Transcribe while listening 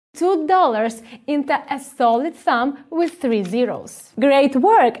$2 into a solid sum with 3 zeros. Great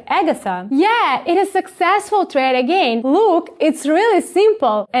work, Agatha! Yeah, it is a successful trade again. Look, it's really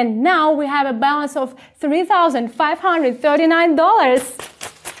simple. And now we have a balance of $3,539.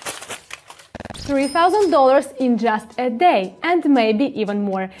 $3,000 in just a day, and maybe even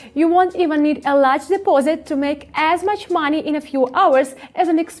more. You won't even need a large deposit to make as much money in a few hours as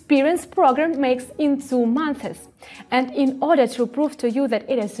an experienced program makes in 2 months. And in order to prove to you that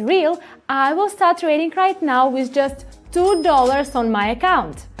it is real, I will start trading right now with just $2 on my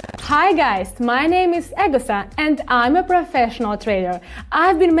account. Hi guys, my name is Agatha and I'm a professional trader.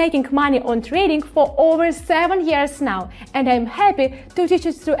 I've been making money on trading for over 7 years now, and I'm happy to teach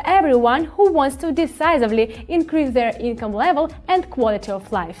it to everyone who wants to decisively increase their income level and quality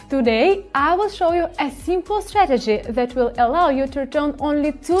of life. Today, I will show you a simple strategy that will allow you to turn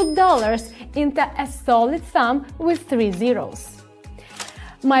only $2 into a solid sum with 3 zeros.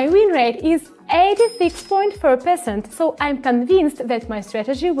 My win rate is 86.4%, so I'm convinced that my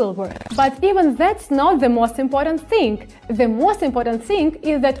strategy will work. But even that's not the most important thing. The most important thing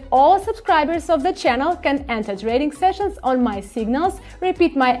is that all subscribers of the channel can enter trading sessions on my signals,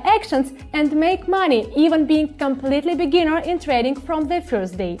 repeat my actions, and make money, even being completely beginner in trading from the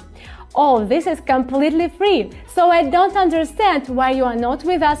first day. All this is completely free, so I don't understand why you are not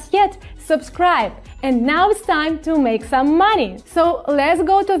with us yet. Subscribe! And now it's time to make some money. So let's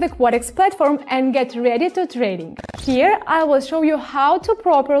go to the forex platform and get ready to trading. Here I will show you how to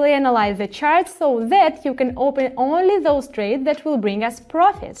properly analyze the chart so that you can open only those trades that will bring us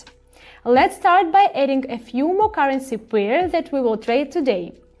profit. Let's start by adding a few more currency pairs that we will trade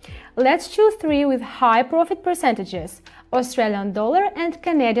today. Let's choose 3 with high profit percentages: Australian dollar and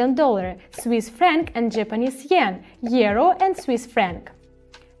Canadian dollar, Swiss franc and Japanese yen, euro and Swiss franc.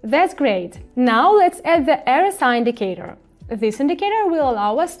 That's great. Now let's add the RSI indicator. This indicator will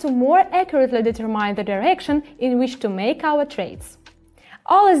allow us to more accurately determine the direction in which to make our trades.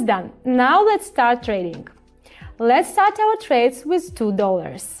 All is done. Now let's start trading. Let's start our trades with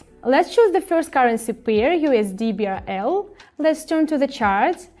 $2. Let's choose the first currency pair, USD BRL. Let's turn to the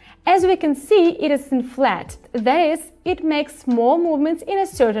chart. As we can see, it is in flat. That is, it makes small movements in a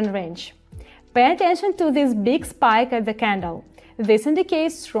certain range. Pay attention to this big spike at the candle. This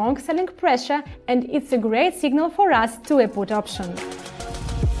indicates strong selling pressure, and it's a great signal for us to a put option.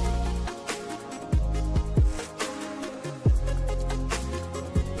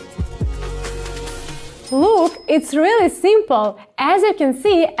 Look, it's really simple. As you can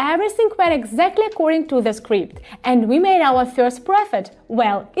see, everything went exactly according to the script, and we made our first profit.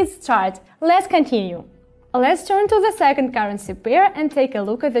 Well, it's chart. Let's continue. Let's turn to the second currency pair and take a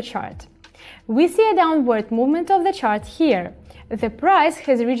look at the chart. We see a downward movement of the chart here. The price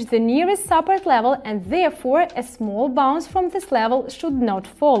has reached the nearest support level, and therefore a small bounce from this level should not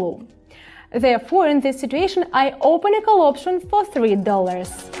follow. Therefore, in this situation, I open a call option for $3.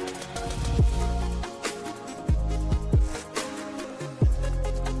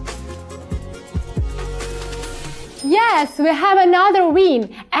 Yes, we have another win.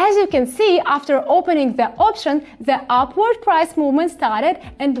 As you can see, after opening the option, the upward price movement started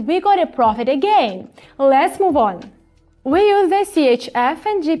and we got a profit again. Let's move on. We use the CHF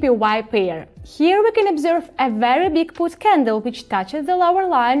and GPY pair. Here we can observe a very big put candle which touches the lower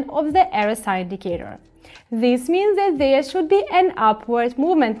line of the RSI indicator. This means that there should be an upward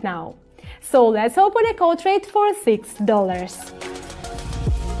movement now. So let's open a call trade for $6.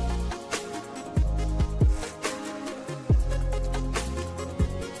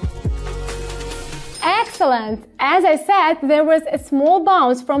 Excellent! As I said, there was a small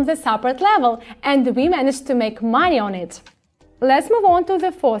bounce from the support level and we managed to make money on it. Let's move on to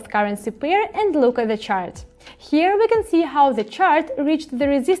the fourth currency pair and look at the chart. Here we can see how the chart reached the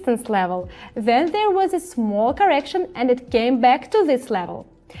resistance level. Then there was a small correction and it came back to this level.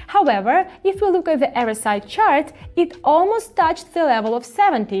 However, if we look at the RSI chart, it almost touched the level of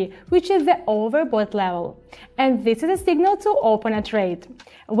 70, which is the overbought level. And this is a signal to open a trade.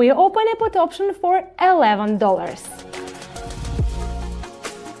 We open a put option for $11.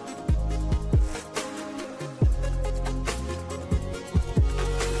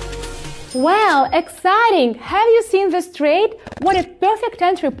 Well, exciting! Have you seen this trade? What a perfect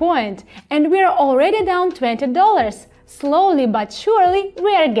entry point! And we're already down $20. Slowly but surely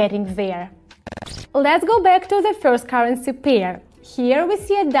we are getting there. Let's go back to the first currency pair. Here we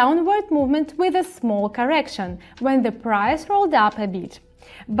see a downward movement with a small correction, when the price rolled up a bit.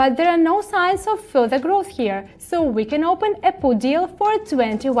 But there are no signs of further growth here, so we can open a put deal for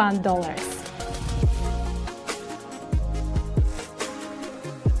 $21.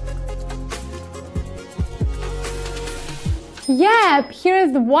 Yep,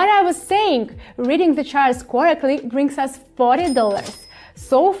 here's what I was saying. Reading the charts correctly brings us $40.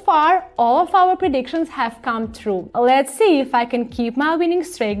 So far, all of our predictions have come true. Let's see if I can keep my winning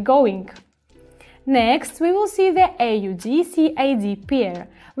streak going. Next, we will see the AUD-CAD pair.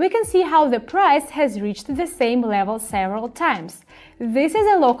 We can see how the price has reached the same level several times. This is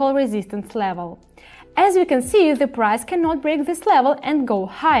a local resistance level. As we can see, the price cannot break this level and go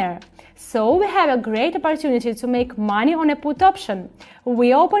higher. So we have a great opportunity to make money on a put option.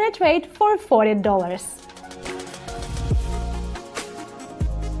 We open a trade for $40.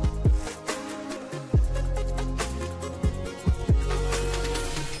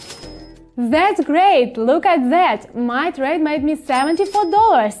 That's great! Look at that! My trade made me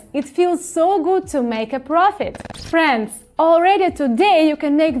 $74. It feels so good to make a profit. Friends, already today you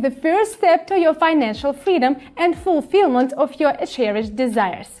can make the first step to your financial freedom and fulfillment of your cherished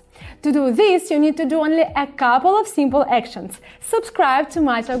desires. To do this, you need to do only a couple of simple actions. Subscribe to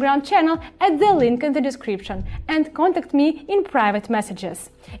my Telegram channel at the link in the description and contact me in private messages.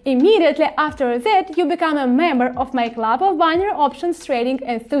 Immediately after that, you become a member of my club of binary options trading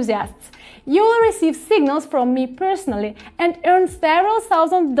enthusiasts. You will receive signals from me personally and earn several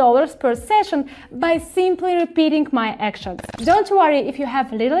 $1,000s per session by simply repeating my actions. Don't worry if you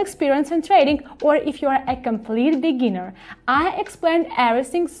have little experience in trading or if you are a complete beginner. I explained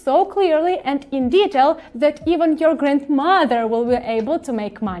everything so clearly and in detail that even your grandmother will be able to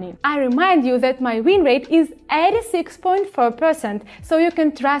make money. I remind you that my win rate is 86.4%, so you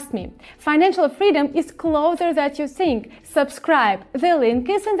can trust me. Financial freedom is closer than you think. Subscribe. The link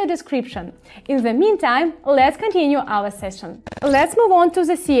is in the description. In the meantime, let's continue our session. Let's move on to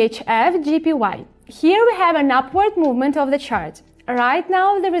the CHF-JPY. Here we have an upward movement of the chart. Right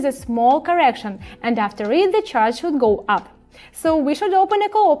now there is a small correction, and after it the chart should go up. So we should open a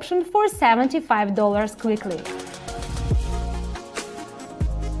call option for $75 quickly.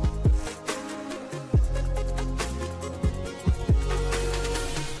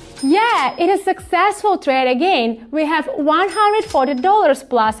 Yeah, it is a successful trade again. We have $140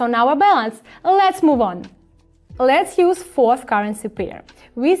 plus on our balance. Let's move on. Let's use fourth currency pair.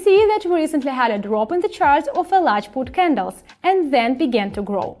 We see that we recently had a drop in the chart of a large put candles and then began to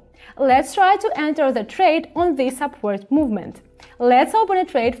grow. Let's try to enter the trade on this upward movement. Let's open a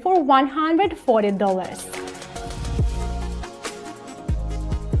trade for $140.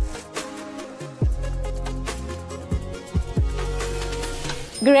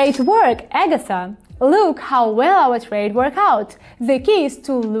 Great work, Agatha! Look how well our trade worked out. The key is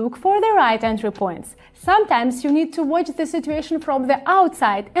to look for the right entry points. Sometimes you need to watch the situation from the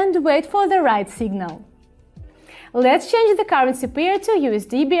outside and wait for the right signal. Let's change the currency pair to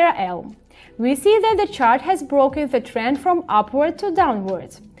USD-BRL. We see that the chart has broken the trend from upward to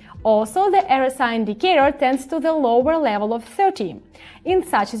downward. Also, the RSI indicator tends to the lower level of 30. In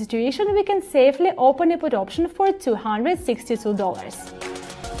such a situation, we can safely open a put option for $262.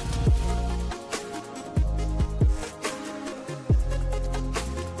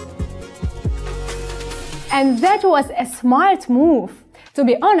 And that was a smart move. To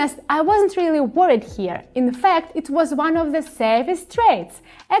be honest, I wasn't really worried here. In fact, it was one of the safest trades.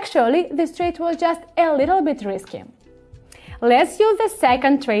 Actually, this trade was just a little bit risky. Let's use the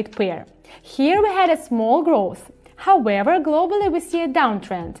second trade pair. Here we had a small growth. However, globally we see a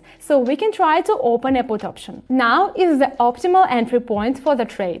downtrend, so we can try to open a put option. Now is the optimal entry point for the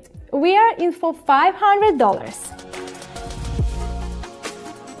trade. We are in for $500.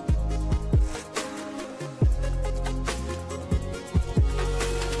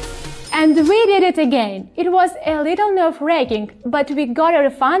 And we did it again. It was a little nerve-wracking, but we got a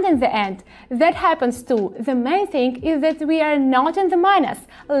refund in the end. That happens too. The main thing is that we are not in the minus.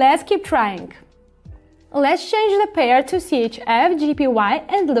 Let's keep trying. Let's change the pair to CHF-JPY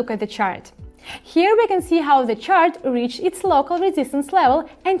and look at the chart. Here we can see how the chart reached its local resistance level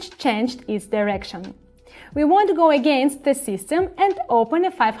and changed its direction. We want to go against the system and open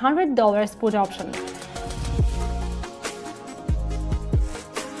a $500 put option.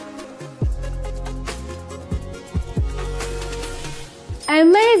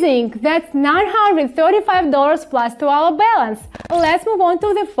 Amazing! That's $935 plus to our balance. Let's move on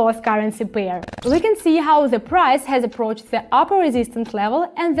to the fourth currency pair. We can see how the price has approached the upper resistance level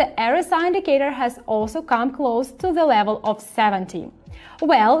and the RSI indicator has also come close to the level of 70.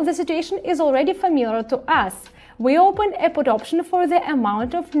 Well, the situation is already familiar to us. We open a put option for the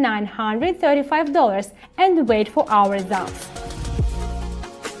amount of $935 and wait for our results.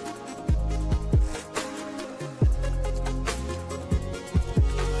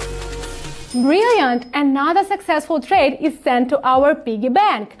 Brilliant! Another successful trade is sent to our piggy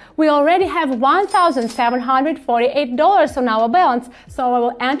bank. We already have $1,748 on our balance, so I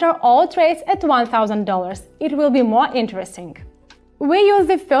will enter all trades at $1,000. It will be more interesting. We use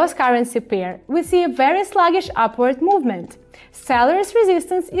the first currency pair. We see a very sluggish upward movement. Seller's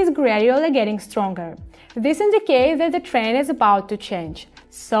resistance is gradually getting stronger. This indicates that the trend is about to change.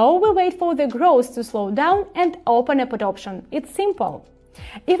 So we wait for the growth to slow down and open a put option. It's simple.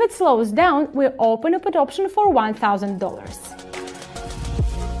 If it slows down, we open a put option for $1,000.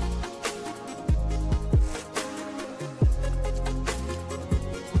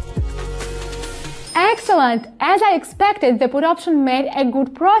 Excellent! As I expected, the put option made a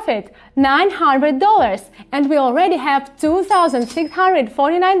good profit, $900, and we already have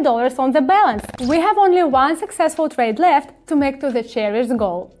 $2,649 on the balance. We have only one successful trade left to make to the cherished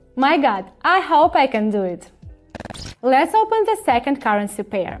goal. My God, I hope I can do it. Let's open the second currency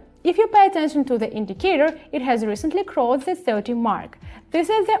pair. If you pay attention to the indicator, it has recently crossed the 30 mark. This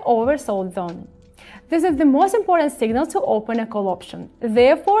is the oversold zone. This is the most important signal to open a call option.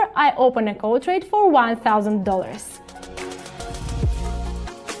 Therefore, I open a call trade for $1,000.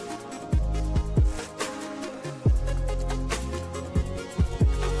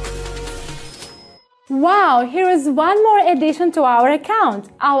 Wow, here is one more addition to our account.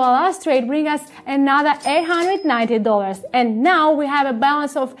 Our last trade brings us another $890, and now we have a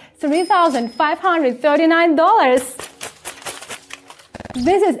balance of $3,539.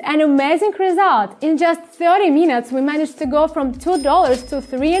 This is an amazing result. In just 30 minutes, we managed to go from $2 to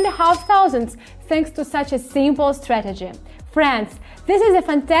 $3,500 thanks to such a simple strategy. Friends, this is a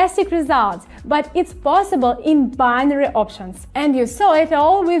fantastic result, but it's possible in binary options. And you saw it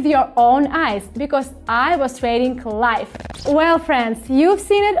all with your own eyes, because I was trading live. Well, friends, you've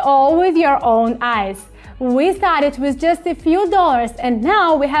seen it all with your own eyes. We started with just a few dollars, and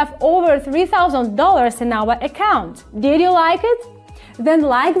now we have over $3,000 in our account. Did you like it? Then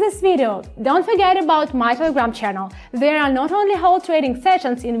like this video. Don't forget about my Telegram channel. There are not only whole trading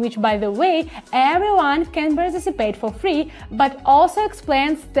sessions in which, by the way, everyone can participate for free, but also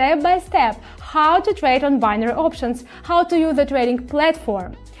explain step by step how to trade on binary options, how to use the trading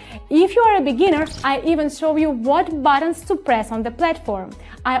platform. If you are a beginner, I even show you what buttons to press on the platform.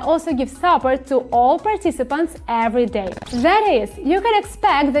 I also give support to all participants every day. That is, you can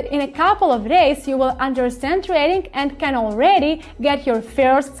expect that in a couple of days you will understand trading and can already get your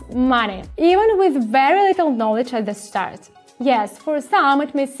first money, even with very little knowledge at the start. Yes, for some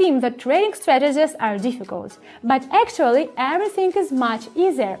it may seem that trading strategies are difficult, but actually everything is much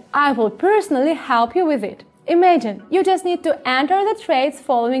easier. I will personally help you with it. Imagine, you just need to enter the trades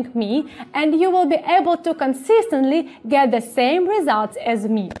following me and you will be able to consistently get the same results as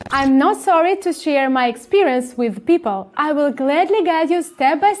me. I'm not sorry to share my experience with people. I will gladly guide you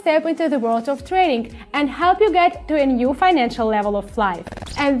step by step into the world of trading and help you get to a new financial level of life.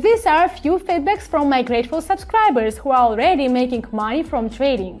 And these are a few feedbacks from my grateful subscribers who are already making money from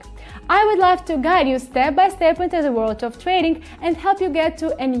trading. I would love to guide you step by step into the world of trading and help you get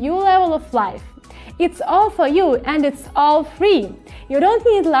to a new level of life. It's all for you and it's all free. You don't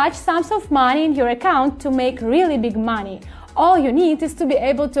need large sums of money in your account to make really big money. All you need is to be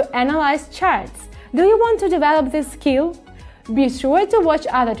able to analyze charts. Do you want to develop this skill? Be sure to watch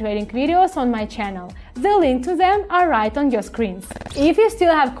other trading videos on my channel. The link to them are right on your screens. If you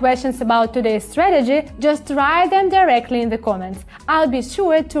still have questions about today's strategy, just write them directly in the comments. I'll be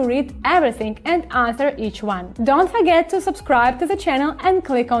sure to read everything and answer each one. Don't forget to subscribe to the channel and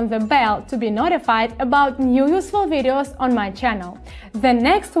click on the bell to be notified about new useful videos on my channel. The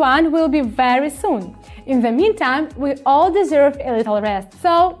next one will be very soon. In the meantime, we all deserve a little rest,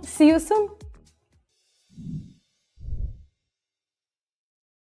 so see you soon!